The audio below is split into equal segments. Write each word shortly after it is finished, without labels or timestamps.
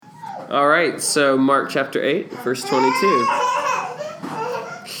All right, so Mark chapter 8, verse 22.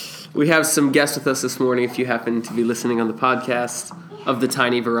 We have some guests with us this morning, if you happen to be listening on the podcast, of the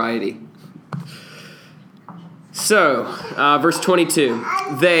tiny variety. So, verse 22.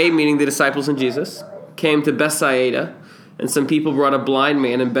 They, meaning the disciples and Jesus, came to Bethsaida, and some people brought a blind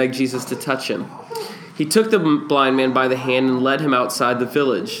man and begged Jesus to touch him. He took the blind man by the hand and led him outside the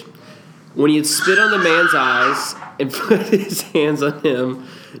village. When he had spit on the man's eyes and put his hands on him,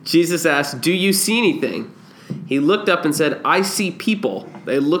 Jesus asked, "Do you see anything?" He looked up and said, "I see people.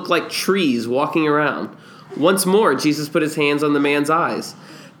 They look like trees walking around." Once more, Jesus put his hands on the man's eyes.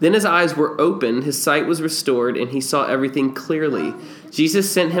 Then his eyes were opened, his sight was restored, and he saw everything clearly. Jesus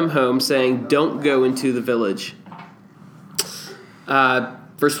sent him home, saying, "Don't go into the village."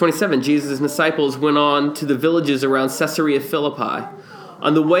 Verse 27, Jesus' disciples went on to the villages around Caesarea Philippi.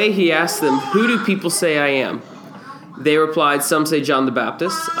 On the way, he asked them, "Who do people say I am?" They replied, "Some say John the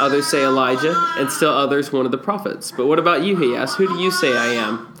Baptist, others say Elijah, and still others one of the prophets. But what about you?" he asked. "Who do you say I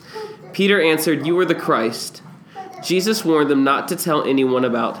am?" Peter answered, "You are the Christ." Jesus warned them not to tell anyone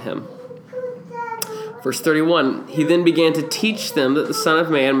about him. Verse 31, he then began to teach them that the Son of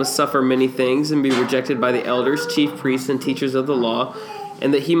Man must suffer many things and be rejected by the elders, chief priests, and teachers of the law,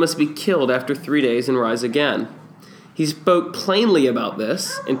 and that he must be killed after 3 days and rise again. He spoke plainly about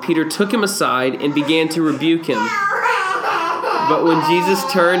this, and Peter took him aside and began to rebuke him. But when Jesus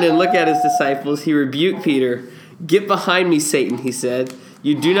turned and looked at his disciples, he rebuked Peter. "Get behind me, Satan," he said.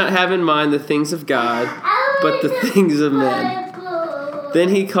 "You do not have in mind the things of God, but the things of men." Then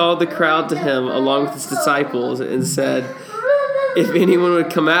he called the crowd to him along with his disciples and said, "If anyone would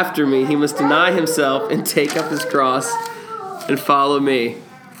come after me, he must deny himself and take up his cross and follow me.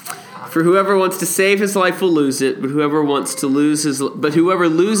 For whoever wants to save his life will lose it, but whoever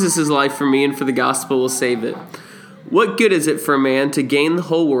loses his life for me and for the gospel will save it. What good is it for a man to gain the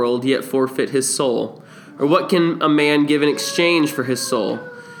whole world yet forfeit his soul? Or what can a man give in exchange for his soul?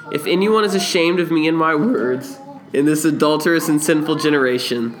 If anyone is ashamed of me and my words in this adulterous and sinful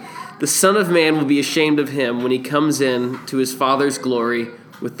generation, the Son of Man will be ashamed of him when he comes in to his Father's glory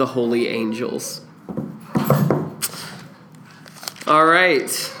with the holy angels." All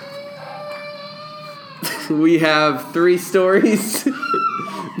right. We have 3 stories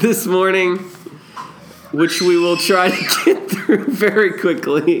this morning, which we will try to get through very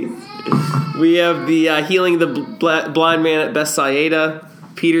quickly. We have the healing of the blind man at Bethsaida,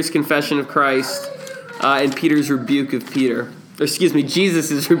 Peter's confession of Christ, and Peter's rebuke of Peter. Or, excuse me,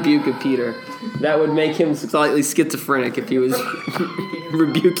 Jesus' rebuke of Peter. That would make him slightly schizophrenic if he was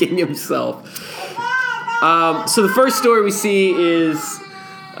rebuking himself. So the first story we see is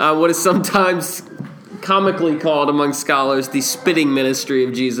what is sometimes comically called among scholars the spitting ministry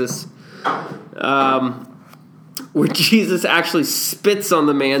of Jesus, where Jesus actually spits on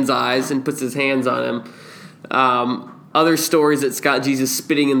the man's eyes and puts his hands on him. Other stories, it's got Jesus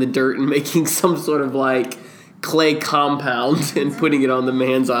spitting in the dirt and making some sort of like clay compound and putting it on the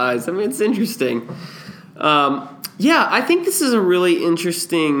man's eyes. I mean, it's interesting. I think this is a really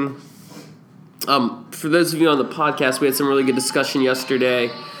interesting... for those of you on the podcast, we had some really good discussion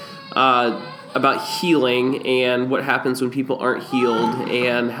yesterday about healing and what happens when people aren't healed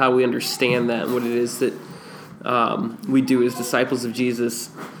and how we understand that and what it is that we do as disciples of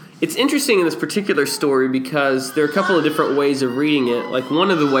Jesus. It's interesting in this particular story because there are a couple of different ways of reading it. Like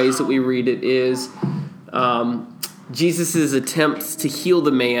one of the ways that we read it is Jesus' attempts to heal the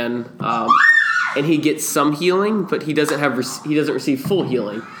man, and he gets some healing, but he doesn't receive full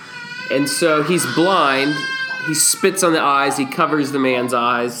healing. And so he's blind, he spits on the eyes, he covers the man's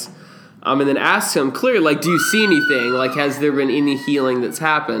eyes, and then asks him clearly, like, "Do you see anything? Like, has there been any healing that's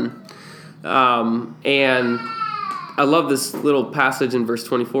happened?" And I love this little passage in verse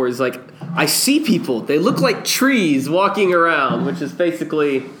 24. He's like, "I see people. They look like trees walking around," which is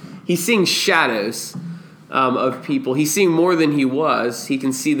basically, he's seeing shadows of people. He's seeing more than he was. He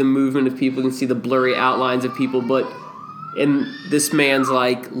can see the movement of people, he can see the blurry outlines of people, but in this man's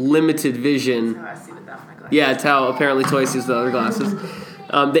like limited vision, I see without my glasses. Yeah, it's how apparently Toy sees the other glasses.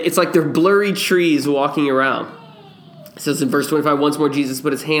 It's like they're blurry trees walking around. It says in verse 25, once more Jesus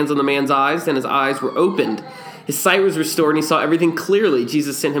put his hands on the man's eyes, and his eyes were opened. His sight was restored, and he saw everything clearly.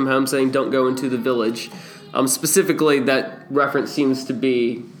 Jesus sent him home, saying, "Don't go into the village." Specifically, that reference seems to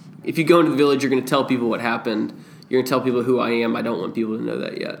be, if you go into the village, you're going to tell people what happened. You're going to tell people who I am. I don't want people to know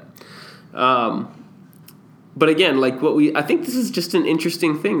that yet. But again, I think this is just an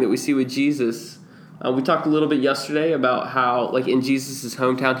interesting thing that we see with Jesus. We talked a little bit yesterday about how, like, in Jesus'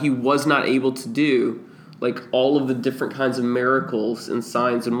 hometown, he was not able to do, like, all of the different kinds of miracles and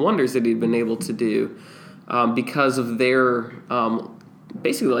signs and wonders that he'd been able to do because of their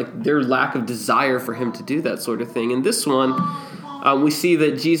basically like their lack of desire for him to do that sort of thing. In this one, we see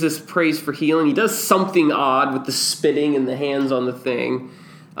that Jesus prays for healing. He does something odd with the spitting and the hands on the thing.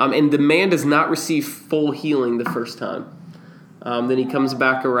 And the man does not receive full healing the first time. Then he comes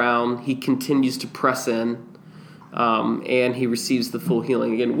back around. He continues to press in. And he receives the full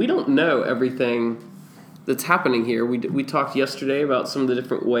healing. Again, we don't know everything that's happening here. We talked yesterday about some of the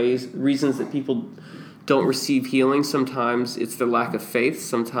different reasons that people don't receive healing. Sometimes it's their lack of faith.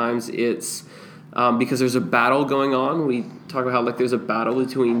 Sometimes it's because there's a battle going on. We talk about how like there's a battle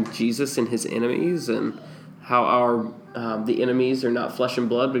between Jesus and his enemies, and how the enemies are not flesh and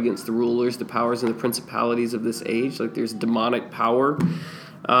blood, but against the rulers, the powers, and the principalities of this age. Like there's demonic power.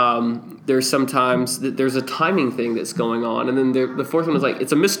 There's sometimes there's a timing thing that's going on, and then the fourth one is like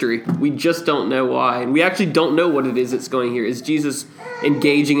it's a mystery. We just don't know why, and we actually don't know what it is that's going here. Is Jesus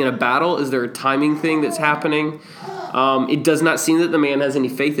engaging in a battle? Is there a timing thing that's happening? It does not seem that the man has any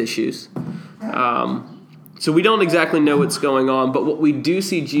faith issues, so we don't exactly know what's going on. But what we do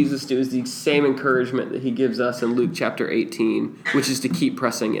see Jesus do is the same encouragement that he gives us in Luke chapter 18, which is to keep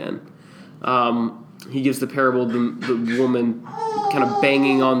pressing in. He gives the parable of the woman kind of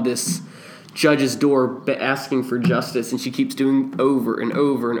banging on this judge's door asking for justice, and she keeps doing over and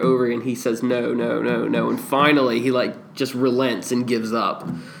over and over, and he says no, no, no, no, and finally he like just relents and gives up.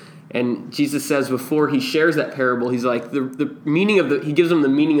 And Jesus says before he shares that parable, he's like the meaning of he gives them the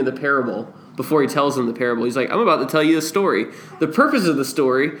meaning of the parable before he tells them the parable. He's like, I'm about to tell you the story. The purpose of the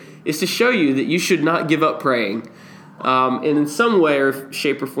story is to show you that you should not give up praying. And in some way or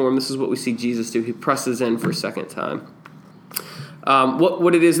shape or form, this is what we see Jesus do. He presses in for a second time.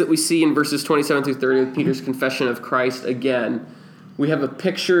 What it is that we see in verses 27 through 30 with Peter's confession of Christ, again, we have a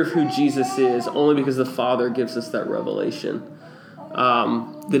picture of who Jesus is only because the Father gives us that revelation.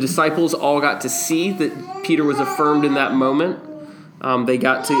 The disciples all got to see that Peter was affirmed in that moment. They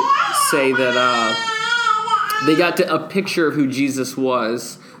got to say that they got to a picture of who Jesus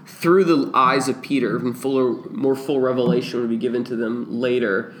was through the eyes of Peter, and more full revelation would be given to them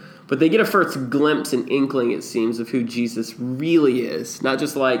later. But they get a first glimpse and inkling, it seems, of who Jesus really is. Not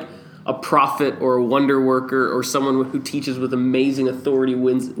just like a prophet or a wonder worker or someone who teaches with amazing authority,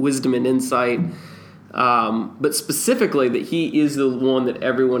 wisdom, and insight, but specifically that he is the one that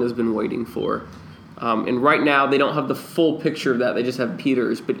everyone has been waiting for. And right now, they don't have the full picture of that. They just have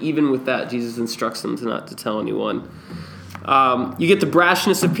Peter's. But even with that, Jesus instructs them not to tell anyone. You get the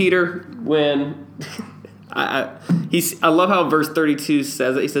brashness of Peter when I love how verse 32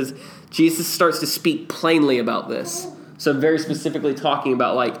 says it. He says, Jesus starts to speak plainly about this. So very specifically talking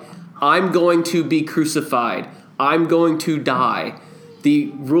about like, I'm going to be crucified. I'm going to die.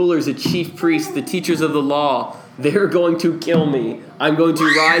 The rulers, the chief priests, the teachers of the law, they're going to kill me. I'm going to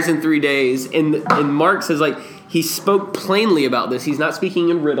rise in 3 days. And Mark says like, he spoke plainly about this. He's not speaking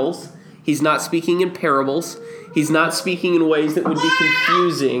in riddles. He's not speaking in parables. He's not speaking in ways that would be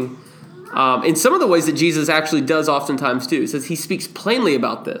confusing. In some of the ways that Jesus actually does oftentimes too. It says he speaks plainly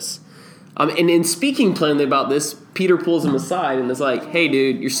about this. And in speaking plainly about this, Peter pulls him aside and is like, hey,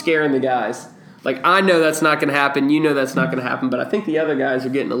 dude, you're scaring the guys. Like, I know that's not going to happen. You know that's not going to happen. But I think the other guys are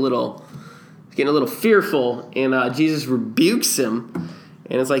getting a little fearful. And Jesus rebukes him.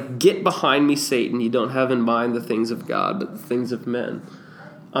 And it's like, get behind me, Satan. You don't have in mind the things of God, but the things of men.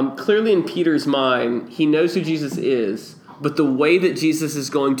 Clearly in Peter's mind, he knows who Jesus is, but the way that Jesus is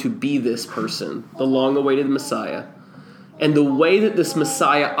going to be this person, the long-awaited Messiah, and the way that this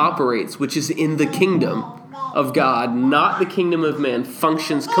Messiah operates, which is in the kingdom of God, not the kingdom of men,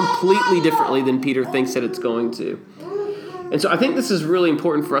 functions completely differently than Peter thinks that it's going to. And so I think this is really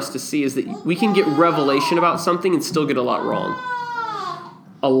important for us to see, is that we can get revelation about something and still get a lot wrong.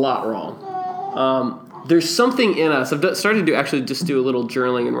 A lot wrong. There's something in us. I've started to actually just do a little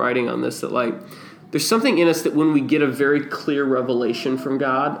journaling and writing on this, that like there's something in us that when we get a very clear revelation from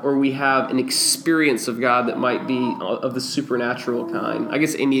God, or we have an experience of God that might be of the supernatural kind. I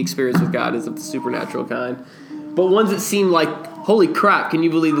guess any experience with God is of the supernatural kind. But ones that seem like, holy crap, can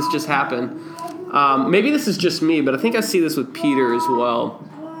you believe this just happened? Maybe this is just me, but I think I see this with Peter as well.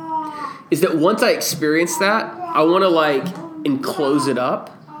 Is that once I experience that, I want to like enclose it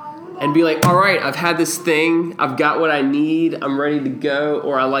up. And be like, all right, I've had this thing. I've got what I need. I'm ready to go.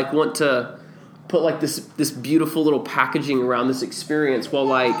 Or I like want to put like this beautiful little packaging around this experience. While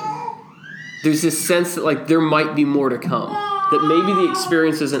like there's this sense that like there might be more to come. That maybe the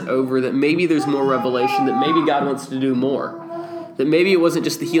experience isn't over. That maybe there's more revelation. That maybe God wants to do more. That maybe it wasn't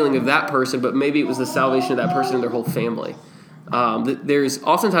just the healing of that person, but maybe it was the salvation of that person and their whole family. There's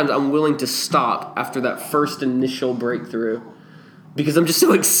oftentimes I'm willing to stop after that first initial breakthrough, because I'm just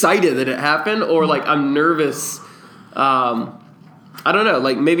so excited that it happened, or like I'm nervous I don't know,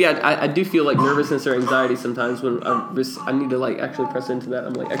 like maybe I do feel like nervousness or anxiety sometimes when I need to like actually press into that.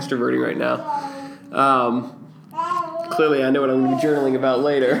 I'm like extroverting right now. Clearly I know what I'm going to be journaling about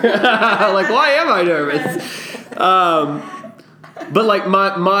later. Like, why am I nervous? But like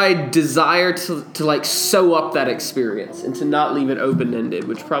my desire to like sew up that experience and to not leave it open-ended,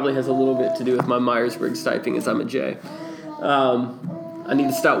 which probably has a little bit to do with my Myers-Briggs typing as I'm a J. I need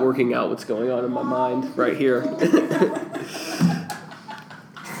to stop working out what's going on in my mind right here.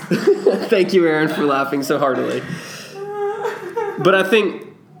 Thank you, Aaron, for laughing so heartily. But I think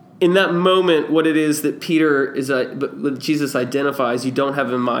in that moment, what it is that Peter is, what Jesus identifies, you don't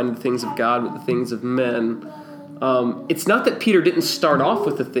have in mind the things of God, but the things of men. It's not that Peter didn't start off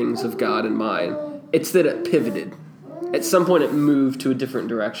with the things of God in mind. It's that it pivoted. At some point, it moved to a different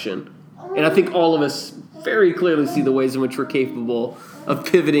direction. And I think all of us very clearly see the ways in which we're capable of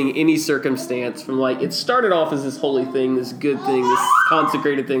pivoting any circumstance from like, it started off as this holy thing, this good thing, this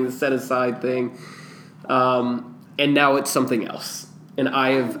consecrated thing, this set aside thing. And now it's something else. And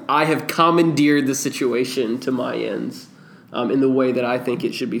I have commandeered the situation to my ends in the way that I think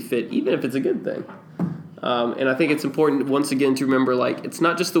it should be fit, even if it's a good thing. And I think it's important, once again, to remember, like, it's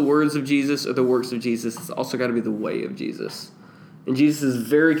not just the words of Jesus or the works of Jesus. It's also got to be the way of Jesus. And Jesus is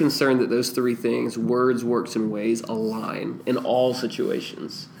very concerned that those three things, words, works, and ways, align in all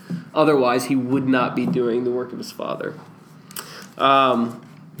situations. Otherwise, he would not be doing the work of his Father. Then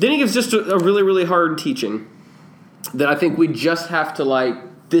he gives just a really, really hard teaching that I think we just have to, like,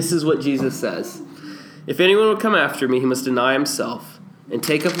 this is what Jesus says. If anyone would come after me, he must deny himself and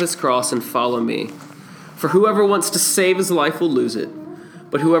take up his cross and follow me. For whoever wants to save his life will lose it,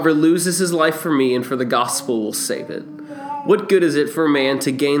 but whoever loses his life for me and for the gospel will save it. What good is it for a man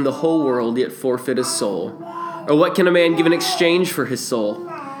to gain the whole world yet forfeit his soul? Or what can a man give in exchange for his soul?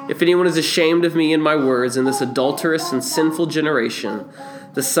 If anyone is ashamed of me and my words in this adulterous and sinful generation,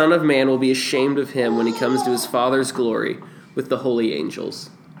 the Son of Man will be ashamed of him when he comes to his Father's glory with the holy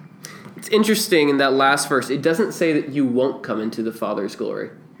angels. It's interesting in that last verse, it doesn't say that you won't come into the Father's glory.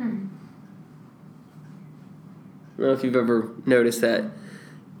 I don't know if you've ever noticed that.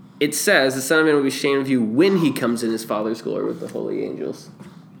 It says the Son of Man will be ashamed of you when he comes in his Father's glory with the holy angels.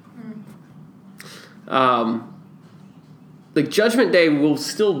 Like Judgment Day will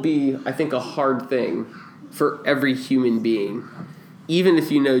still be, I think, a hard thing for every human being, even if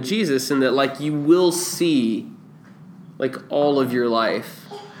you know Jesus, and that like you will see like all of your life.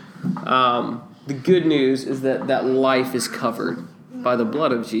 The good news is that life is covered by the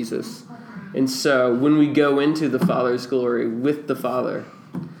blood of Jesus. And so when we go into the Father's glory with the Father,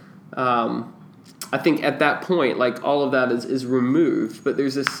 I think at that point, like all of that is removed, but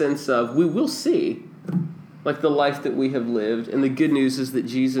there's a sense of we will see like the life that we have lived. And the good news is that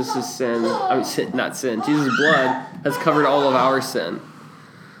Jesus' Jesus' blood has covered all of our sin.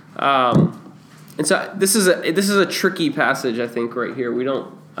 And so this is a tricky passage, I think, right here.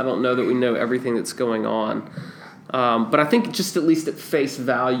 I don't know that we know everything that's going on. But I think just at least at face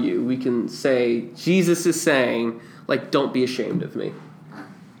value, we can say, Jesus is saying, like, don't be ashamed of me.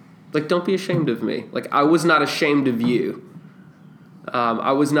 Like, don't be ashamed of me. Like, I was not ashamed of you.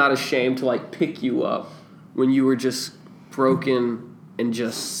 I was not ashamed to, like, pick you up when you were just broken and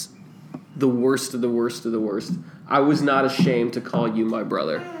just the worst of the worst of the worst. I was not ashamed to call you my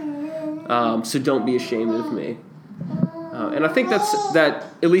brother. So don't be ashamed of me. And I think that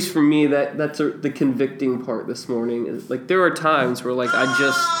at least for me, that's the convicting part this morning. Is like there are times where like I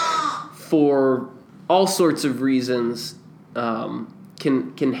just, for all sorts of reasons,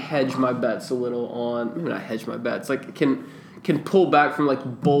 can hedge my bets a little on. Maybe not hedge my bets. Like can pull back from like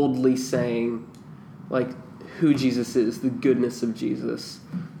boldly saying, like who Jesus is, the goodness of Jesus,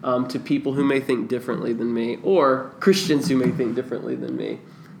 to people who may think differently than me, or Christians who may think differently than me.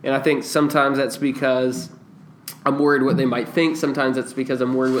 And I think sometimes that's because I'm worried what they might think. Sometimes that's because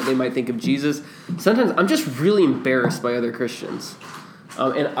I'm worried what they might think of Jesus. Sometimes I'm just really embarrassed by other Christians.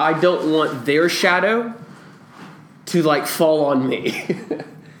 And I don't want their shadow to, like, fall on me.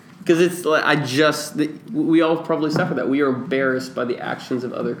 Because it's like, we all probably suffer that. We are embarrassed by the actions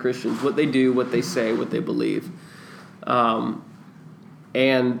of other Christians, what they do, what they say, what they believe. And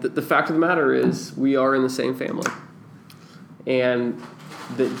the fact of the matter is we are in the same family. And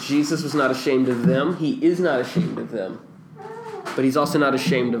that Jesus was not ashamed of them. He is not ashamed of them. But he's also not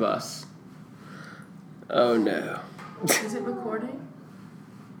ashamed of us. Oh, no. Is it recording?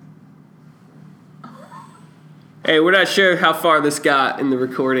 Hey, we're not sure how far this got in the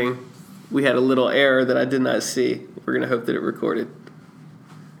recording. We had a little error that I did not see. We're going to hope that it recorded.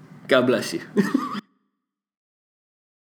 God bless you.